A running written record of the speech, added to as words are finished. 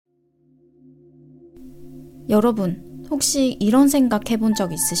여러분, 혹시 이런 생각 해본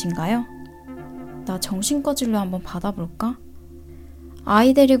적 있으신가요? 나 정신과 진료 한번 받아볼까?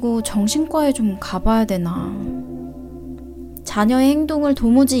 아이 데리고 정신과에 좀 가봐야 되나? 자녀의 행동을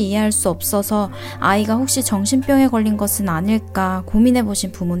도무지 이해할 수 없어서 아이가 혹시 정신병에 걸린 것은 아닐까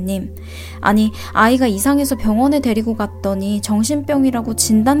고민해보신 부모님, 아니 아이가 이상해서 병원에 데리고 갔더니 정신병이라고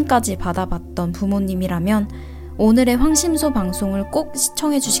진단까지 받아봤던 부모님이라면 오늘의 황심소 방송을 꼭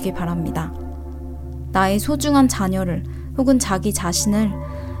시청해 주시기 바랍니다. 나의 소중한 자녀를 혹은 자기 자신을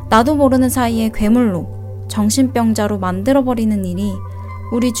나도 모르는 사이에 괴물로, 정신병자로 만들어버리는 일이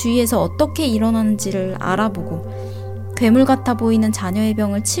우리 주위에서 어떻게 일어나는지를 알아보고 괴물 같아 보이는 자녀의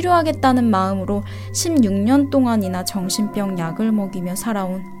병을 치료하겠다는 마음으로 16년 동안이나 정신병 약을 먹이며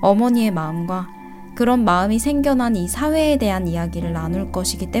살아온 어머니의 마음과 그런 마음이 생겨난 이 사회에 대한 이야기를 나눌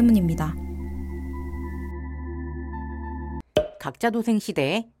것이기 때문입니다. 각자 도생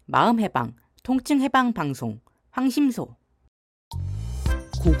시대의 마음 해방, 통증 해방 방송 황심소.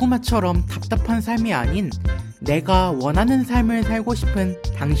 고구마처럼 답답한 삶이 아닌 내가 원하는 삶을 살고 싶은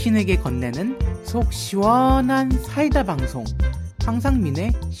당신에게 건네는 속 시원한 사이다 방송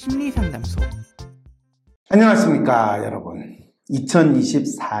황상민의 심리상담소. 안녕하십니까 여러분.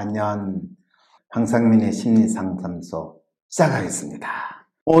 2024년 황상민의 심리상담소 시작하겠습니다.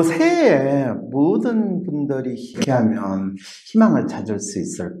 새해에 모든 분들이 희귀하면 희망을 찾을 수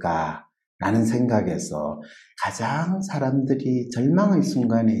있을까 라는 생각에서 가장 사람들이 절망의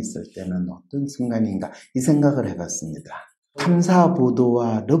순간에 있을 때는 어떤 순간인가 이 생각을 해봤습니다. 탐사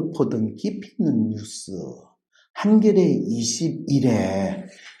보도와 러포 등 깊이 있는 뉴스, 한겨레 21에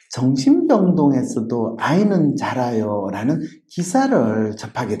정신병동에서도 아이는 자라요 라는 기사를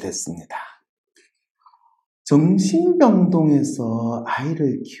접하게 됐습니다. 정신병동에서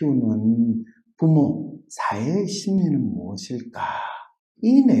아이를 키우는 부모, 사회의 심리는 무엇일까?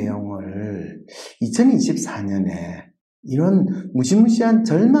 이 내용을 2024년에 이런 무시무시한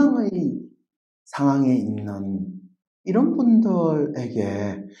절망의 상황에 있는 이런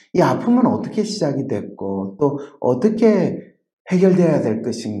분들에게 이 아픔은 어떻게 시작이 됐고 또 어떻게 해결되어야 될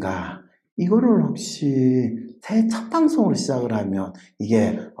것인가, 이거를 혹시 새해 첫 방송으로 시작을 하면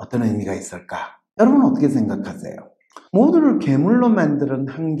이게 어떤 의미가 있을까? 여러분 어떻게 생각하세요? 모두를 괴물로 만드는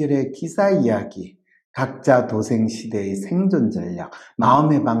한겨레 기사 이야기, 각자 도생 시대의 생존 전략,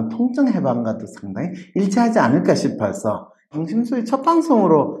 마음 해방, 통증 해방과도 상당히 일치하지 않을까 싶어서 황심소의 첫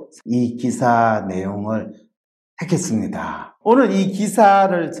방송으로 이 기사 내용을 택했습니다. 오늘 이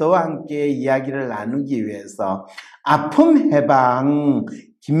기사를 저와 함께 이야기를 나누기 위해서 아픔 해방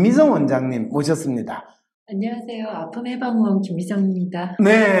김미정 원장님 모셨습니다. 안녕하세요. 아픔 해방원 김미정입니다.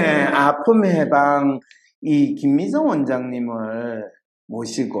 네, 아픔 해방 이 김미정 원장님을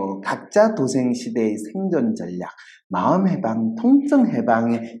모시고 각자 도생 시대의 생존 전략, 마음 해방, 통증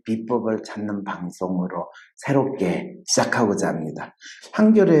해방의 비법을 찾는 방송으로 새롭게 시작하고자 합니다.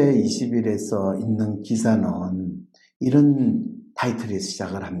 한겨레 20일에서 있는 기사는 이런 타이틀에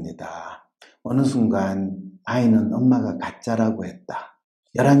시작을 합니다. 어느 순간 아이는 엄마가 가짜라고 했다.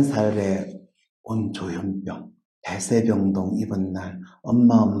 11살에 온 조현병, 대세병동 입은 날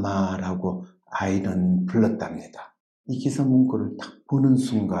엄마라고 아이는 불렀답니다. 이 기사 문구를 딱 보는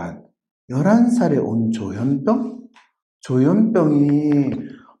순간 11살에 온 조현병? 조현병이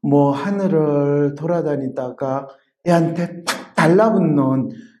하늘을 돌아다니다가 애한테 탁 달라붙는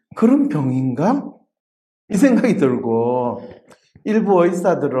그런 병인가? 이 생각이 들고, 일부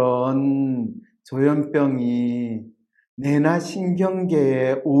의사들은 조현병이 뇌나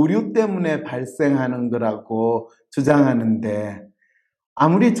신경계의 오류 때문에 발생하는 거라고 주장하는데,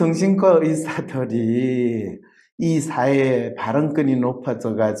 아무리 정신과 의사들이 이 사회에 발언권이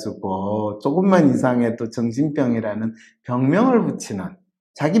높아져가지고 조금만 이상해도 정신병이라는 병명을 붙이는,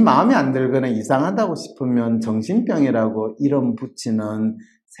 자기 마음에 안 들거나 이상하다고 싶으면 정신병이라고 이름 붙이는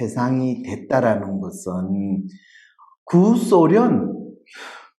세상이 됐다라는 것은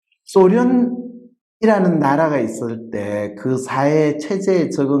소련이라는 나라가 있을 때 그 사회 체제에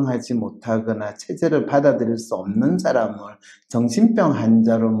적응하지 못하거나 체제를 받아들일 수 없는 사람을 정신병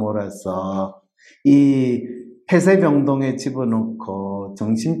환자로 몰아서 이 폐쇄병동에 집어넣고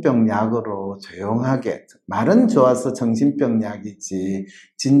정신병 약으로 조용하게, 말은 좋아서 정신병 약이지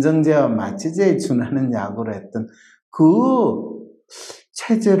진정제와 마취제에 준하는 약으로 했던 그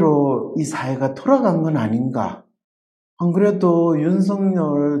체제로 이 사회가 돌아간 건 아닌가? 안 그래도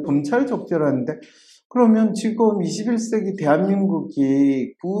윤석열 검찰 적절한데, 그러면 지금 21세기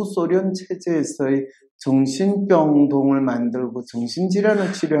대한민국이 구소련 체제에서의 정신병동을 만들고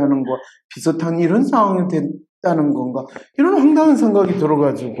정신질환을 치료하는 거 비슷한 이런 상황이 됐다는 건가? 이런 황당한 생각이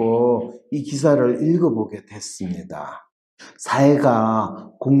들어가지고 이 기사를 읽어보게 됐습니다.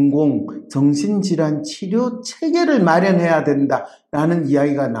 사회가 공공 정신질환 치료 체계를 마련해야 된다라는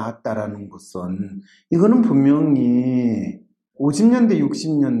이야기가 나왔다라는 것은 이거는 분명히 50년대,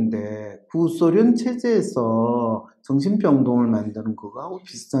 60년대 구소련 체제에서 정신병동을 만드는 거하고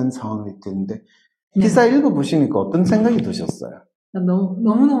비슷한 상황일 텐데 기사 읽어보시니까 어떤 생각이 드셨어요?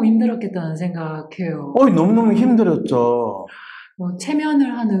 너무너무 힘들었겠다는 생각해요. 너무너무 힘들었죠.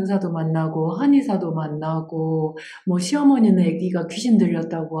 체면을 한 의사도 만나고 한의사도 만나고 시어머니는 아기가 귀신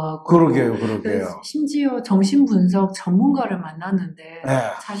들렸다고 하고 그러게요. 심지어 정신분석 전문가를 만났는데 네.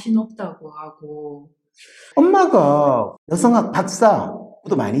 자신 없다고 하고 엄마가 여성학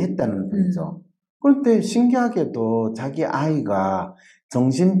박사도 많이 했다는 분이죠. 그런데 신기하게도 자기 아이가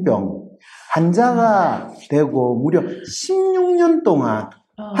정신병 환자가 되고 무려 16년 동안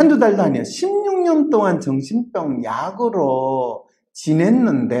한두 달도 아니에요. 16년 동안 정신병 약으로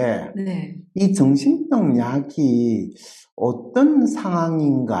지냈는데 네. 이 정신병 약이 어떤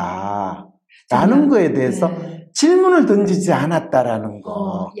상황인가 라는 거에 대해서 네. 질문을 던지지 않았다라는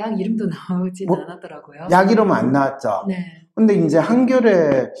거. 약 이름도 나오진 않았더라고요. 약 이름 안 나왔죠. 네. 근데 이제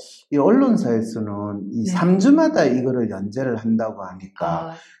한겨레 이 언론사에서는 이 네. 3주마다 이거를 연재를 한다고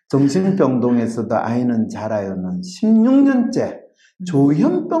하니까 정신병동에서도 아이는 자라요는 16년째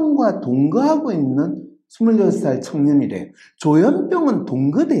조현병과 동거하고 있는 26살 청년이래요. 조현병은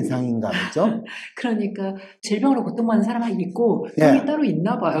동거 대상인가 보죠? 그러니까 질병으로 고통받는 사람이 있고 네. 병이 따로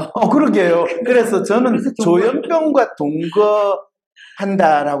있나 봐요. 그러게요. 그래서 저는 그래서 조현병과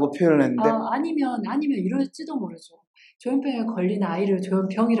동거한다라고 표현을 했는데 아니면 이럴지도 모르죠. 조현병에 걸린 아이를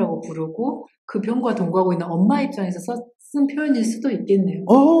조현병이라고 부르고 그 병과 동거하고 있는 엄마 입장에서 쓴 표현일 수도 있겠네요.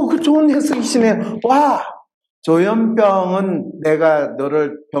 그 좋은 해석이시네요. 와! 조현병은 내가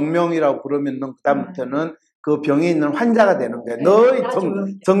너를 병명이라고 부르면 그다음부터는 그 병에 있는 환자가 되는 거야. 네, 너의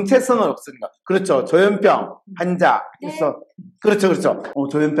조현병. 정체성은 없으니까. 그렇죠. 조현병 환자. 그래서 그렇죠.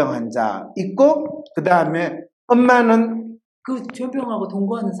 조현병 환자 있고 그 다음에 엄마는 그 조현병하고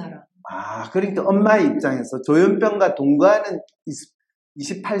동거하는 사람. 그러니까 엄마의 입장에서 조현병과 동거하는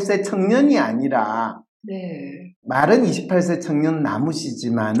 28세 청년이 아니라 네. 말은 28세 청년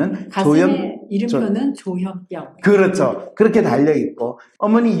남으시지만은 가슴에 이름표는 조현병. 그렇죠. 그렇게 달려있고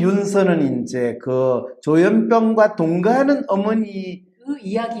어머니 윤서는 이제 그 조현병과 동거하는 어머니 그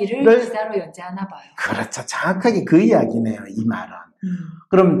이야기를 기사로 연재하나 봐요. 그렇죠. 정확하게 그 이야기네요. 이 말은.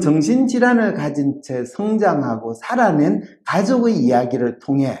 그럼 정신질환을 가진 채 성장하고 살아낸 가족의 이야기를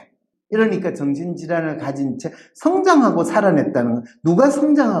통해 이러니까 정신질환을 가진 채 성장하고 살아냈다는 건 누가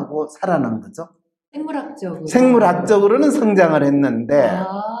성장하고 살아난 거죠? 생물학적으로는 성장을 했는데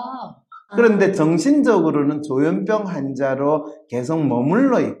그런데 정신적으로는 조현병 환자로 계속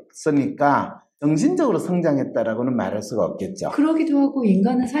머물러 있으니까 정신적으로 성장했다라고는 말할 수가 없겠죠. 그러기도 하고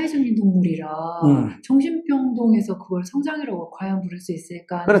인간은 사회적인 동물이라 정신병동에서 그걸 성장이라고 과연 부를 수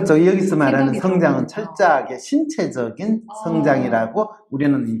있을까? 그렇죠. 여기서 말하는 성장은 철저하게 신체적인 성장이라고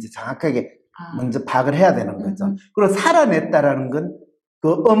우리는 이제 정확하게 먼저 파악을 해야 되는 거죠. 그리고 살아냈다라는 건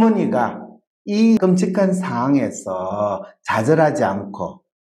그 어머니가 이 끔찍한 상황에서 좌절하지 않고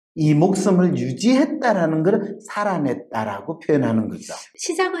이 목숨을 유지했다라는 걸 살아냈다라고 표현하는 거죠.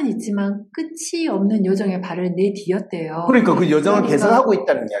 시작은 있지만 끝이 없는 여정의 발을 내디뎠대요. 그러니까 그 여정을 계속하고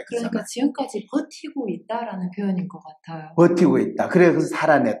있다는 이야기잖아요. 그러니까 지금까지 버티고 있다라는 표현인 것 같아요. 버티고 있다. 그래서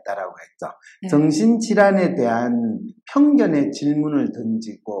살아냈다라고 했죠. 네. 정신질환에 대한 편견의 질문을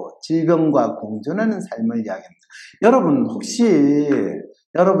던지고 질병과 공존하는 삶을 이야기합니다. 여러분 혹시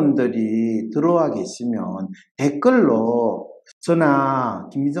여러분들이 들어와 계시면 댓글로 저나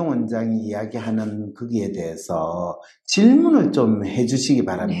김미정 원장이 이야기하는 거기에 대해서 질문을 좀 해주시기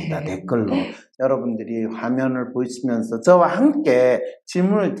바랍니다. 네. 댓글로. 여러분들이 화면을 보시면서 저와 함께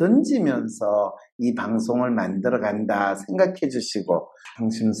질문을 던지면서 이 방송을 만들어간다 생각해 주시고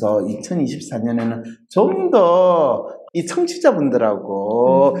방심서 2024년에는 좀 더 이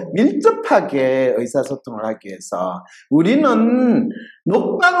청취자분들하고 밀접하게 의사소통을 하기 위해서 우리는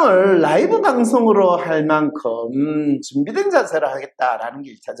녹방을 라이브 방송으로 할 만큼 준비된 자세로 하겠다라는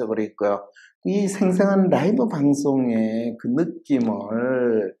게 1차적으로 있고요. 이 생생한 라이브 방송의 그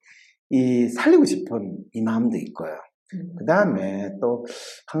느낌을 살리고 싶은 이 마음도 있고요. 그 다음에 또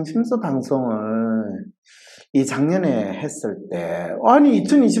방심서 방송을 이 작년에 했을 때 아니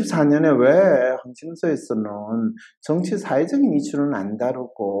 2024년에 왜 방심서에서는 정치 사회적인 이슈는 안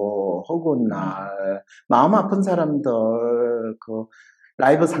다루고 혹은 마음 아픈 사람들 그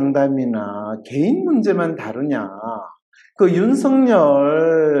라이브 상담이나 개인 문제만 다루냐. 그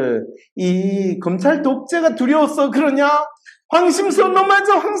윤석열 이 검찰 독재가 두려워서 그러냐? 황심서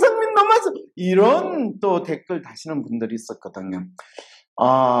너무하죠. 황상민 너무하죠. 이런 또 댓글 다시는 분들이 있었거든요.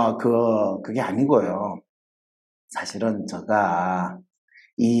 그게 아니고요. 사실은 제가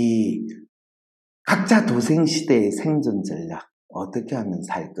이 각자 도생 시대의 생존 전략 어떻게 하면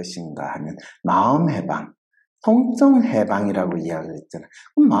살 것인가 하면 마음 해방, 통증 해방이라고 이야기를 했잖아요.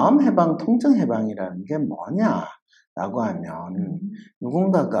 그럼 마음 해방, 통증 해방이라는 게 뭐냐라고 하면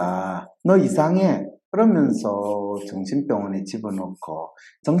누군가가 너 이상해 그러면서 정신병원에 집어넣고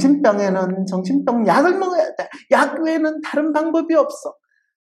정신병에는 정신병 약을 먹어야 돼. 약 외에는 다른 방법이 없어.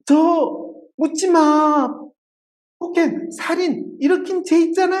 저 묻지 마. 그게 살인 일으킨 죄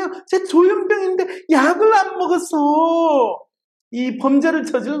있잖아요. 제 조현병인데 약을 안 먹어서 이 범죄를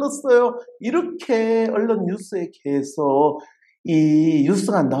저질렀어요. 이렇게 언론 뉴스에 계속 이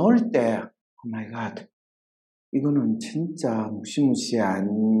뉴스가 나올 때 오 마이 갓, 이거는 진짜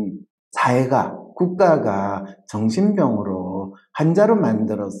무시무시한 사회가, 국가가 정신병으로 환자로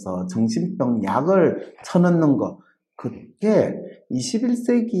만들어서 정신병 약을 쳐넣는 거, 그게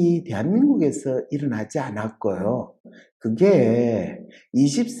 21세기 대한민국에서 일어나지 않았고요. 그게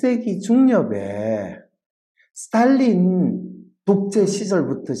 20세기 중엽에 스탈린 독재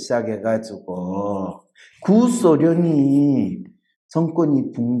시절부터 시작해가지고 구소련이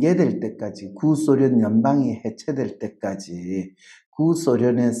정권이 붕괴될 때까지, 구소련 연방이 해체될 때까지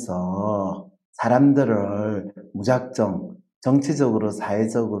구소련에서 사람들을 무작정 정치적으로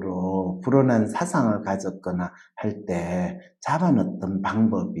사회적으로 불온한 사상을 가졌거나 할 때 잡아넣었던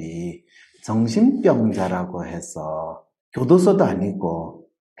방법이 정신병자라고 해서 교도소도 아니고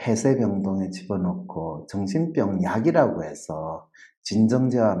폐쇄병동에 집어넣고 정신병 약이라고 해서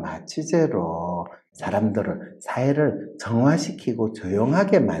진정제와 마취제로 사람들을, 사회를 정화시키고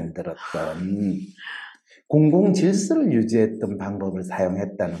조용하게 만들었던, 공공 질서를 유지했던 방법을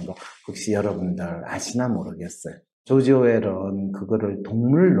사용했다는 거 혹시 여러분들 아시나 모르겠어요. 조지 오웰은 그거를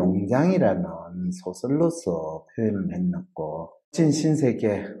동물농장이라는 소설로서 표현을 했었고,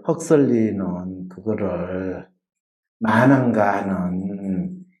 신세계 헉슬리는 그거를 만화가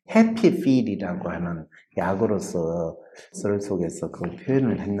하는 해피필이라고 하는 약으로서 소설 속에서 그걸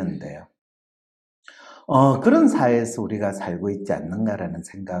표현을 했는데요. 그런 사회에서 우리가 살고 있지 않는가라는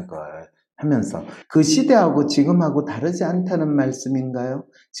생각을 하면서, 그 시대하고 지금하고 다르지 않다는 말씀인가요?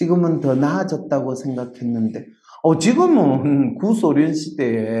 지금은 더 나아졌다고 생각했는데, 지금은 구소련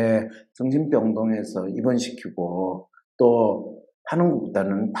시대에 정신병동에서 입원시키고 또 하는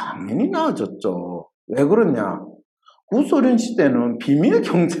것보다는 당연히 나아졌죠. 왜 그러냐? 구소련 시대는 비밀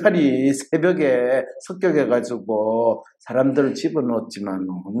경찰이 새벽에 습격해가지고 사람들을 집어넣었지만은,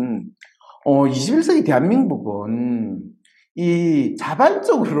 21세기 대한민국은 이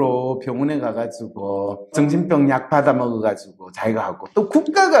자발적으로 병원에 가가지고 정신병 약 받아 먹어가지고 자기가 하고, 또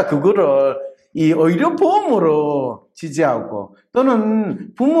국가가 그거를 이 의료보험으로 지지하고,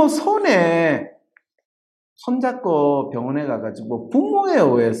 또는 부모 손에 손잡고 병원에 가가지고 부모에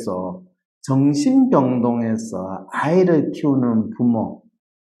의해서 정신병동에서 아이를 키우는 부모,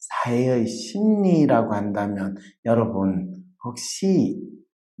 사회의 심리라고 한다면 여러분 혹시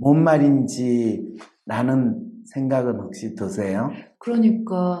뭔 말인지 라는 생각은 혹시 드세요?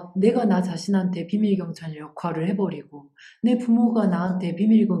 그러니까 내가 나 자신한테 비밀경찰 역할을 해버리고 내 부모가 나한테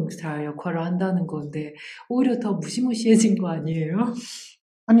비밀경찰 역할을 한다는 건데 오히려 더 무시무시해진 거 아니에요?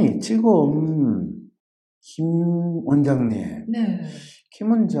 아니, 지금 김 원장님, 네.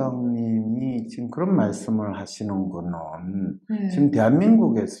 김 원장님이 지금 그런 말씀을 하시는 거는 네. 지금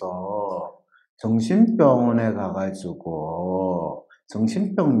대한민국에서 정신병원에 가가지고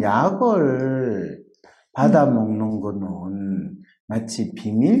정신병 약을 받아 먹는 거는 마치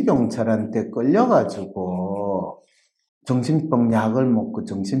비밀경찰한테 끌려가지고 정신병 약을 먹고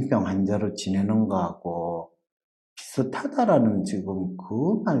정신병 환자로 지내는 거하고 비슷하다라는 지금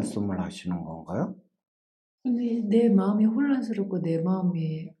그 말씀을 하시는 건가요? 근데 내 마음이 혼란스럽고 내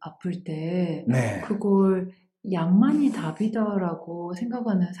마음이 아플 때 네. 그걸 약만이 답이다라고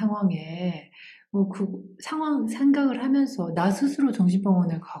생각하는 상황에 그 상황 생각을 하면서 나 스스로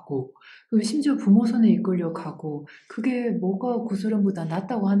정신병원에 가고 그리고 심지어 부모 손에 이끌려 가고 그게 뭐가 구소련보다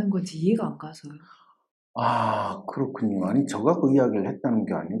낫다고 하는 건지 이해가 안 가서요. 아, 그렇군요. 아니, 제가 그 이야기를 했다는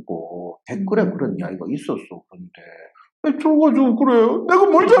게 아니고 댓글에 그런 이야기가 있었어. 그런데 왜 저가지고 그래요? 내가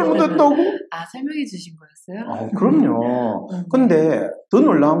뭘 잘못했다고? 아, 설명해 주신 거였어요? 그럼요. 근데 더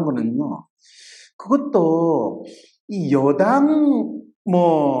놀라운 거는요, 그것도 이 여당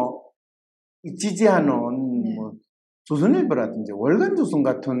지지하는 네. 조선일보라든지 월간조선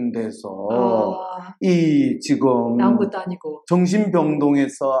같은 데서 아, 이 지금 나온 것도 아니고.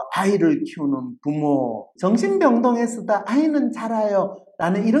 정신병동에서 아이를 키우는 부모, 정신병동에서도 아이는 자라요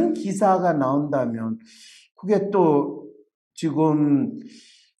라는 이런 기사가 나온다면 그게 또 지금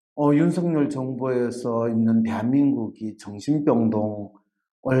윤석열 정부에서 있는 대한민국이 정신병동을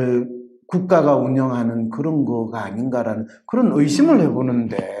국가가 운영하는 그런 거가 아닌가라는 그런 의심을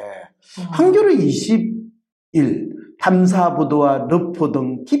해보는데 한겨레 20일 탐사보도와 러포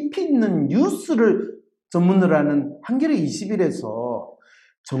등 깊이 있는 뉴스를 전문으로 하는 한겨레 20일에서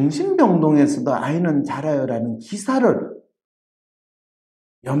정신병동에서도 아이는 자라요라는 기사를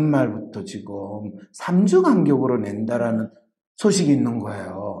연말부터 지금 3주 간격으로 낸다라는 소식이 있는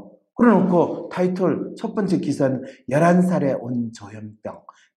거예요. 그래놓고 타이틀 첫 번째 기사는 11살에 온 조현병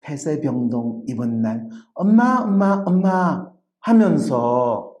폐쇄병동 입원 날 엄마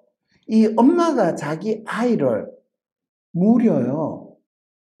하면서 이 엄마가 자기 아이를 무려요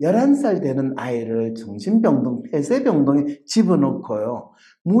 11살 되는 아이를 정신병동 폐쇄병동에 집어넣고요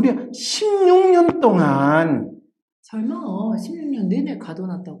무려 16년 동안 설마 16년 내내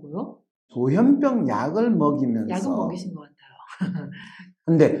가둬놨다고요? 조현병 약을 먹이면서 약은 먹이신 것 같아요.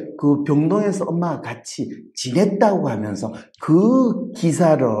 근데 그 병동에서 엄마가 같이 지냈다고 하면서 그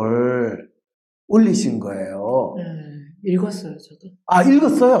기사를 올리신 거예요. 네, 읽었어요, 저도. 아,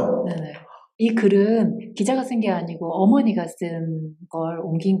 읽었어요? 네네. 이 글은 기자가 쓴 게 아니고 어머니가 쓴 걸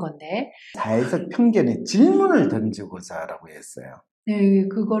옮긴 건데. 사회적 편견에 질문을 던지고자라고 했어요. 네,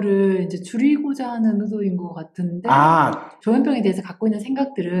 그거를 이제 줄이고자 하는 의도인 것 같은데. 조현병에 대해서 갖고 있는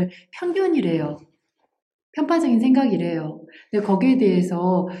생각들을 편견이래요. 편파적인 생각이래요. 근데 거기에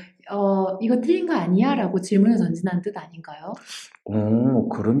대해서 이거 틀린 거 아니야? 라고 질문을 던진다는 뜻 아닌가요?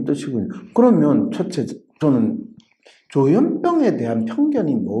 그런 뜻이군요. 그러면 첫째, 저는 조현병에 대한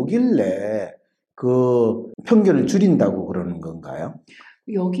편견이 뭐길래 그 편견을 줄인다고 그러는 건가요?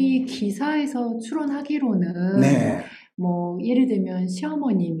 여기 기사에서 추론하기로는 네. 뭐 예를 들면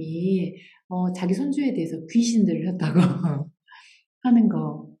시어머님이 자기 손주에 대해서 귀신 들렸다고 하는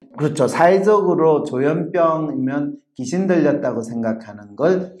거. 그렇죠. 사회적으로 조현병이면 귀신 들렸다고 생각하는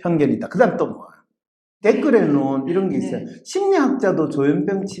걸 편견이다. 그 다음 또 뭐야? 댓글에는 이런 게 있어요. 네. 심리학자도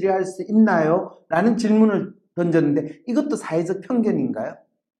조현병 치료할 수 있나요? 라는 질문을 던졌는데 이것도 사회적 편견인가요?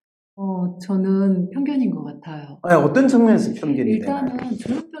 저는 편견인 것 같아요. 어떤 측면에서 편견이 일단은 되나요?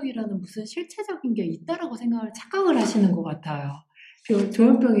 조현병이라는 무슨 실체적인 게 있다라고 착각을 하시는 것 같아요.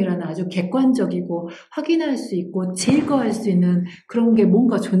 조현병이라는 아주 객관적이고 확인할 수 있고 제거할 수 있는 그런 게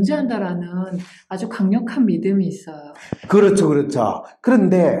뭔가 존재한다라는 아주 강력한 믿음이 있어요. 그렇죠.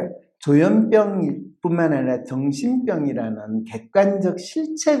 그런데 조현병뿐만 아니라 정신병이라는 객관적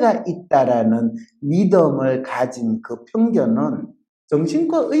실체가 있다라는 믿음을 가진 그 편견은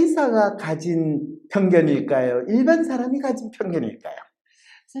정신과 의사가 가진 편견일까요? 일반 사람이 가진 편견일까요?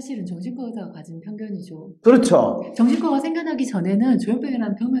 사실은 정신과 의사가 가진 편견이죠. 그렇죠. 정신과가 생겨나기 전에는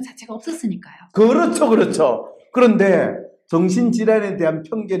조현병이라는 병명 자체가 없었으니까요. 그렇죠. 그런데 정신질환에 대한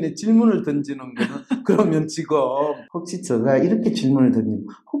편견에 질문을 던지는 거는 그러면 지금 혹시 제가 이렇게 질문을 던지면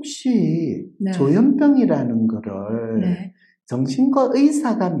혹시 네. 조현병이라는 거를 네. 정신과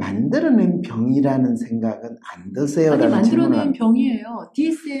의사가 만들어낸 병이라는 생각은 안 드세요? 아니, 만들어낸 병이에요.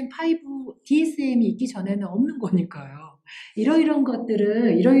 DSM이 있기 전에는 없는 거니까요. 이러이러한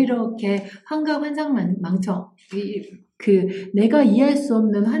것들을 이렇게 환각, 환상, 망청, 내가 이해할 수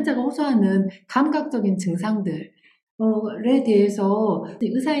없는 환자가 호소하는 감각적인 증상들 에 대해서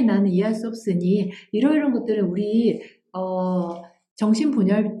의사인 나는 이해할 수 없으니 이러이러한 것들을 우리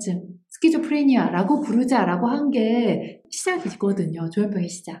정신분열증, 스키조프레니아라고 부르자라고 한 게 시작이거든요. 조현병의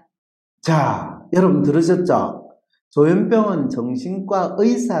시작. 자, 여러분 들으셨죠? 조현병은 정신과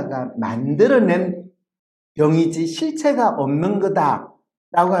의사가 만들어낸 병이지 실체가 없는 거다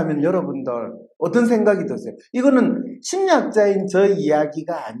라고 하면 여러분들 어떤 생각이 드세요? 이거는 심리학자인 저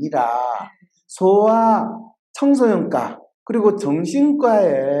이야기가 아니라 소아 청소년과 그리고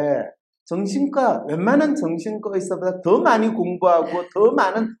웬만한 정신과 의사보다 더 많이 공부하고 더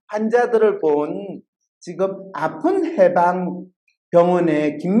많은 환자들을 본 지금 아픈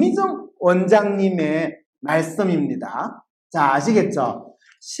해방병원의 김미정 원장님의 말씀입니다. 자, 아시겠죠?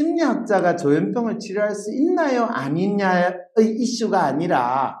 심리학자가 조현병을 치료할 수 있나요? 아니냐의 이슈가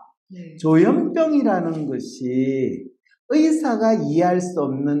아니라 조현병이라는 것이 의사가 이해할 수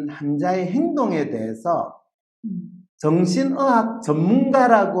없는 환자의 행동에 대해서 정신의학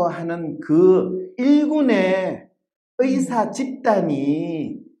전문가라고 하는 그 일군의 의사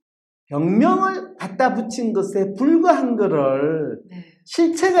집단이 병명을 갖다 붙인 것에 불과한 것을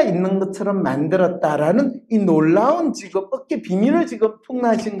실체가 있는 것처럼 만들었다라는 이 놀라운 지금 어깨 비밀을 지금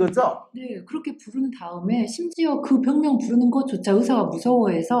폭로하신 거죠? 네, 그렇게 부른 다음에 심지어 그 병명 부르는 것조차 의사가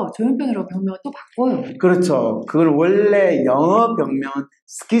무서워해서 조현병이라고 병명을 또 바꿔요. 그렇죠. 그걸 원래 영어 병명은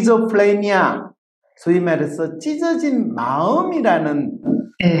스키조프레니아, 소위 말해서 찢어진 마음이라는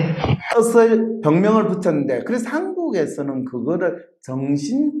뜻을 병명을 붙였는데 그래서 한국에서는 그거를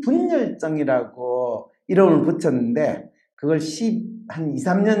정신분열증이라고 이름을 붙였는데 그걸 한 2,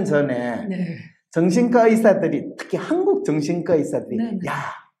 3년 전에 네. 정신과 의사들이, 특히 한국 정신과 의사들이, 네네.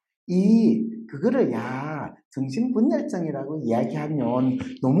 그거를 정신분열증이라고 이야기하면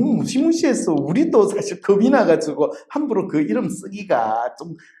너무 무시무시해서 우리도 사실 겁이 나가지고 함부로 그 이름 쓰기가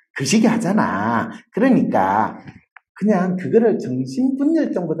좀 거시기 하잖아. 그러니까 그냥 그거를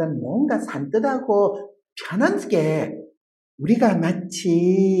정신분열증보다는 뭔가 산뜻하고 편안하게, 우리가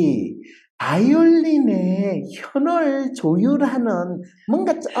마치 바이올린의 현을 조율하는,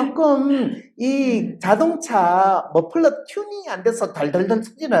 뭔가 조금 이 자동차 머플러 튜닝이 안 돼서 덜덜덜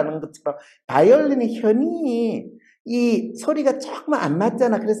소리 나는 것처럼 바이올린의 현이 이 소리가 조금 안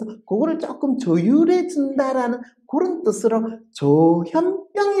맞잖아. 그래서 그거를 조금 조율해 준다라는 그런 뜻으로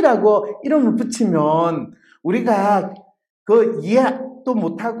조현병이라고 이름을 붙이면, 우리가 그 이해도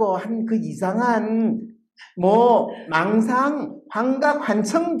못하고 한 그 이상한 망상, 환각,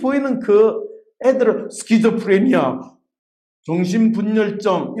 환청 보이는 그 애들을 스키조프레니아,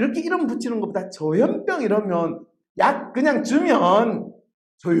 정신분열증 이렇게 이름 붙이는 것보다 조현병 이러면 약 그냥 주면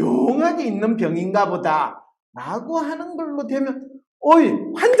조용하게 있는 병인가 보다 라고 하는 걸로 되면,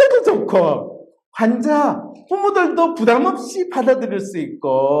 환자도 좋고 환자 부모들도 부담 없이 받아들일 수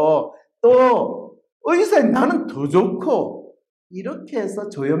있고, 또 의사 나는 더 좋고, 이렇게 해서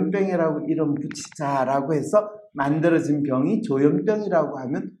조현병이라고 이름 붙이자라고 해서 만들어진 병이 조현병이라고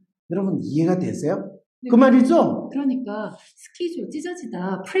하면 여러분 이해가 되세요? 그 말이죠? 그러니까 스키조,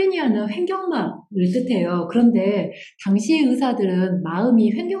 찢어지다, 프레니아는 횡격막을 뜻해요. 그런데 당시 의사들은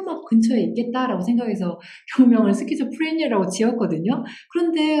마음이 횡격막 근처에 있겠다라고 생각해서 병명을 스키조프레니아라고 지었거든요.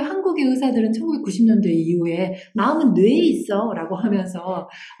 그런데 한국의 의사들은 1990년대 이후에 마음은 뇌에 있어 라고 하면서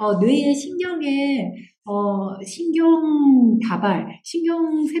뇌의 신경에 신경 다발,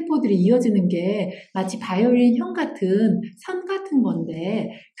 신경세포들이 이어지는 게 마치 바이올린 현 같은 선 같은 건데,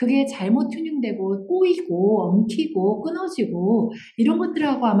 그게 잘못 튜닝되고 꼬이고 엉키고 끊어지고 이런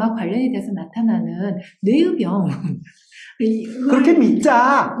것들하고 아마 관련이 돼서 나타나는 뇌의병. 그렇게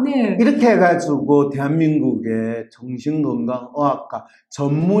믿자. 네. 이렇게 해가지고 대한민국의 정신건강의학과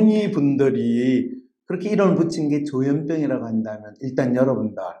전문의 분들이 그렇게 이름을 붙인 게 조현병이라고 한다면, 일단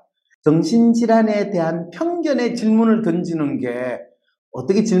여러분들 정신질환에 대한 편견의 질문을 던지는 게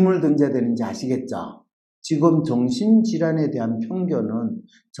어떻게 질문을 던져야 되는지 아시겠죠? 지금 정신질환에 대한 편견은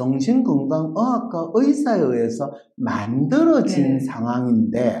정신건강의학과 의사에 의해서 만들어진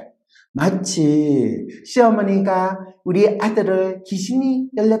상황인데, 마치 시어머니가 우리 아들을 귀신이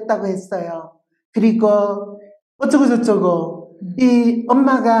열렸다고 했어요. 그리고 어쩌고저쩌고 이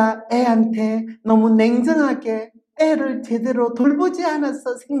엄마가 애한테 너무 냉정하게 애를 제대로 돌보지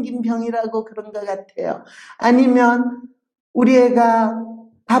않아서 생긴 병이라고 그런 것 같아요. 아니면 우리 애가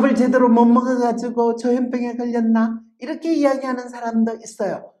밥을 제대로 못 먹어가지고 조현병에 걸렸나? 이렇게 이야기하는 사람도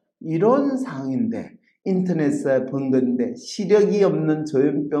있어요. 이런 상황인데, 인터넷에 본 건데, 시력이 없는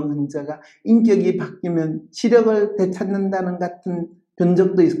조현병 환자가 인격이 바뀌면 시력을 되찾는다는 같은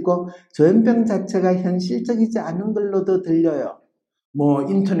변적도 있고, 조현병 자체가 현실적이지 않은 걸로도 들려요.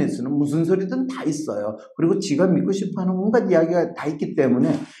 인터넷에는 무슨 소리든 다 있어요. 그리고 지가 믿고 싶어하는 온갖 이야기가 다 있기 때문에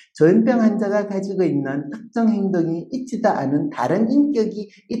조현병 환자가 가지고 있는 특정 행동이 있지도 않은 다른 인격이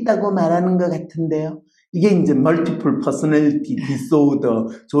있다고 말하는 것 같은데요. 이게 이제 멀티플 퍼스널리티 디소더,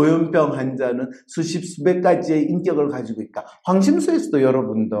 조현병 환자는 수십 수백 가지의 인격을 가지고 있다. 황심소에서도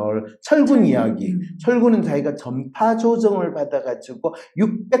여러분들 철군 이야기, 철군은 자기가 전파 조정을 받아가지고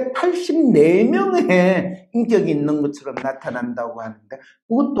 684명의 인격이 있는 것처럼 나타난다고 하는데,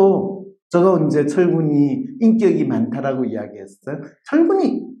 그것도 제가 이제 철군이 인격이 많다라고 이야기했어요.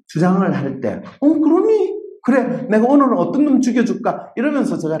 철군이 주장을 할 때, 그러니? 그래, 내가 오늘은 어떤 놈 죽여줄까?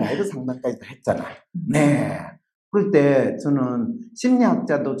 이러면서 제가 라이브 상담까지도 했잖아요. 네. 그럴 때 저는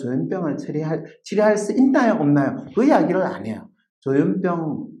심리학자도 조현병을 치료할 수 있나요? 없나요? 그 이야기를 안 해요.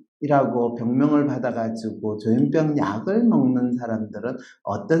 조현병이라고 병명을 받아가지고 조현병 약을 먹는 사람들은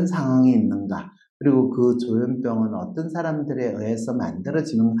어떤 상황이 있는가? 그리고 그 조현병은 어떤 사람들에 의해서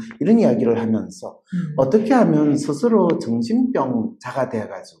만들어지는가? 이런 이야기를 하면서 어떻게 하면 스스로 정신병자가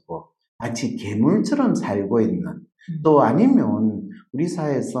돼가지고 마치 괴물처럼 살고 있는, 또 아니면 우리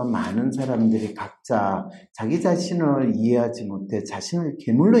사회에서 많은 사람들이 각자 자기 자신을 이해하지 못해 자신을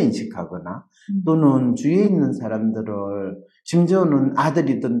괴물로 인식하거나, 또는 주위에 있는 사람들을, 심지어는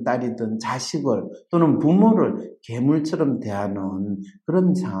아들이든 딸이든 자식을 또는 부모를 괴물처럼 대하는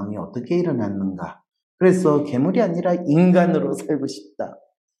그런 상황이 어떻게 일어났는가. 그래서 괴물이 아니라 인간으로 살고 싶다.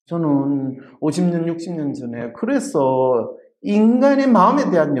 저는 50년, 60년 전에 그래서 인간의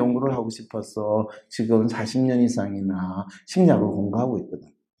마음에 대한 연구를 하고 싶어서 지금 40년 이상이나 심리학을 공부하고 있거든.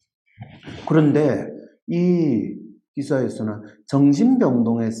 그런데 이 기사에서는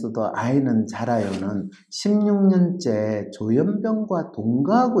정신병동에서도 아이는 자라요는 16년째 조현병과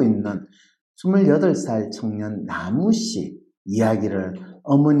동거하고 있는 28살 청년 나무씨 이야기를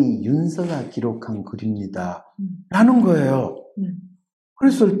어머니 윤서가 기록한 글입니다. 라는 거예요.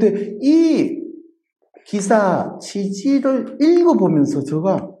 그랬을 때 이 기사 취지를 읽어보면서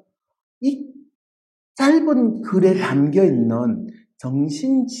제가 이 짧은 글에 담겨있는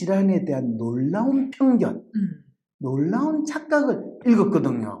정신질환에 대한 놀라운 편견, 놀라운 착각을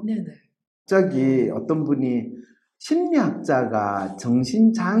읽었거든요. 네네. 갑자기 어떤 분이 심리학자가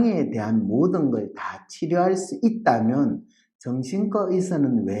정신장애에 대한 모든 걸 다 치료할 수 있다면 정신과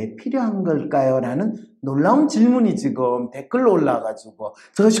의사는 왜 필요한 걸까요? 라는 놀라운 질문이 지금 댓글로 올라와가지고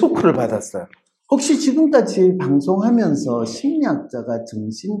제가 쇼크를 받았어요. 혹시 지금까지 방송하면서 심리학자가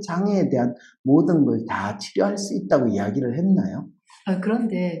정신장애에 대한 모든 걸 다 치료할 수 있다고 이야기를 했나요?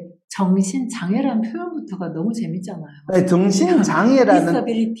 그런데 정신장애라는 표현부터가 너무 재밌잖아요. 네, 정신장애라는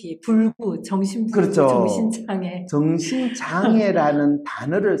디서빌리티, 불구, 정신불구, 그렇죠. 정신장애. 정신장애라는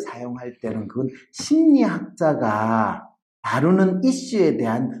단어를 사용할 때는 그건 심리학자가 다루는 이슈에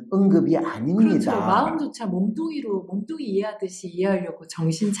대한 언급이 아닙니다. 그렇죠. 마음조차 몸뚱이 이해하듯이 이해하려고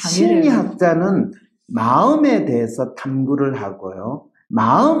정신장애를. 심리학자는 마음에 대해서 탐구를 하고요.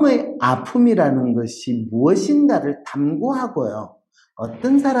 마음의 아픔이라는 것이 무엇인가를 탐구하고요.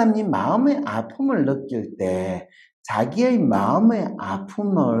 어떤 사람이 마음의 아픔을 느낄 때 자기의 마음의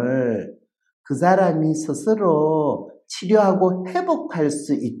아픔을 그 사람이 스스로 치료하고 회복할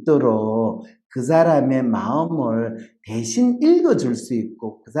수 있도록 그 사람의 마음을 대신 읽어줄 수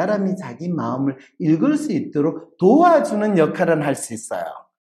있고 그 사람이 자기 마음을 읽을 수 있도록 도와주는 역할은 할 수 있어요.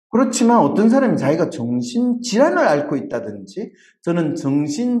 그렇지만 어떤 사람이 자기가 정신질환을 앓고 있다든지 저는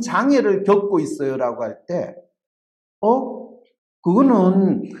정신장애를 겪고 있어요 라고 할 때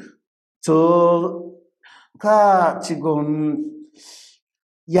그거는 제가 지금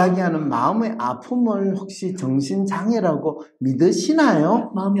이야기하는 마음의 아픔을 혹시 정신장애라고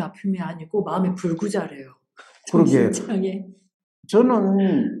믿으시나요? 마음의 아픔이 아니고 마음의 불구자래요. 그러게. 정신장애.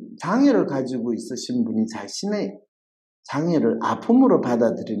 저는 장애를 가지고 있으신 분이 자신의 장애를 아픔으로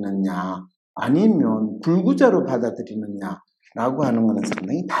받아들이느냐 아니면 불구자로 받아들이느냐라고 하는 것은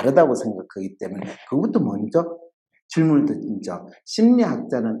상당히 다르다고 생각하기 때문에 그것부터 먼저 질문을 던져.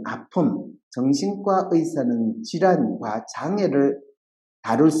 심리학자는 아픔, 정신과 의사는 질환과 장애를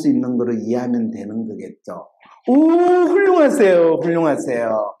다룰 수 있는 거로 이해하면 되는 거겠죠. 오, 훌륭하세요.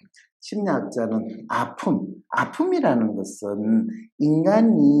 심리학자는 아픔이라는 것은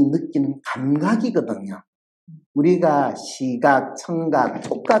인간이 느끼는 감각이거든요. 우리가 시각, 청각,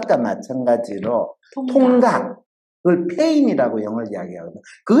 촉각과 마찬가지로 통각을 페인이라고 영어를 이야기하거든요.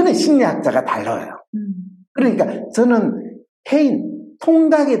 그거는 심리학자가 달라요. 그러니까 저는 페인,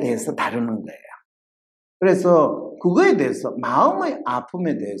 통각에 대해서 다루는 거예요. 그래서 그거에 대해서 마음의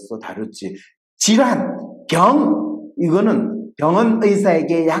아픔에 대해서 다루지 질환, 병 이거는 병은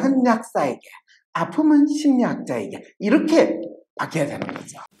의사에게 약은 약사에게 아픔은 심리학자에게 이렇게 바뀌어야 되는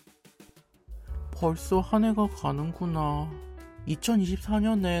거죠. 벌써 한 해가 가는구나.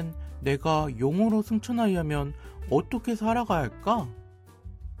 2024년엔 내가 영어로 승천하려면 어떻게 살아가야 할까?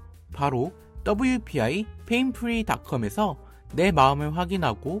 바로 WPI painfree.com에서 내 마음을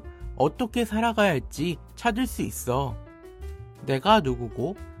확인하고 어떻게 살아가야 할지 찾을 수 있어. 내가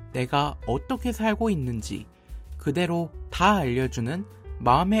누구고 내가 어떻게 살고 있는지 그대로 다 알려주는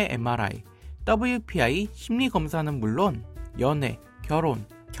마음의 MRI, WPI 심리검사는 물론 연애, 결혼,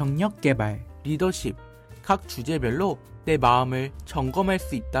 경력개발, 리더십 각 주제별로 내 마음을 점검할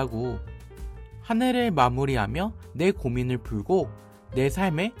수 있다고. 한 해를 마무리하며 내 고민을 풀고 내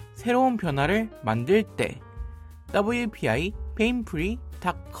삶에 새로운 변화를 만들 때 WPI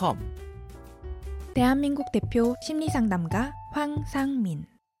painfree.com. 대한민국 대표 심리상담가 황상민.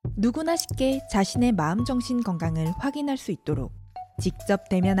 누구나 쉽게 자신의 마음정신 건강을 확인할 수 있도록 직접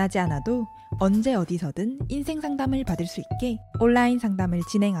대면하지 않아도 언제 어디서든 인생 상담을 받을 수 있게 온라인 상담을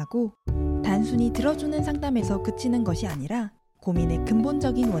진행하고 단순히 들어주는 상담에서 그치는 것이 아니라 고민의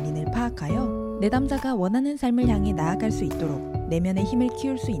근본적인 원인을 파악하여 내담자가 원하는 삶을 향해 나아갈 수 있도록 내면의 힘을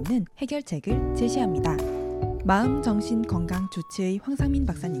키울 수 있는 해결책을 제시합니다. 마음, 정신, 건강 주치의 황상민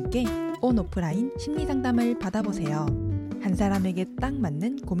박사님께 온 오프라인 심리상담을 받아보세요. 한 사람에게 딱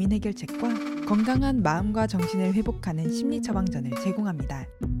맞는 고민 해결책과 건강한 마음과 정신을 회복하는 심리 처방전을 제공합니다.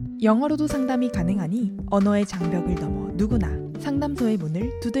 영어로도 상담이 가능하니 언어의 장벽을 넘어 누구나 상담소의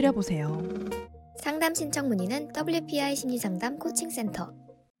문을 두드려보세요. 상담 신청 문의는 WPI 심리상담 코칭센터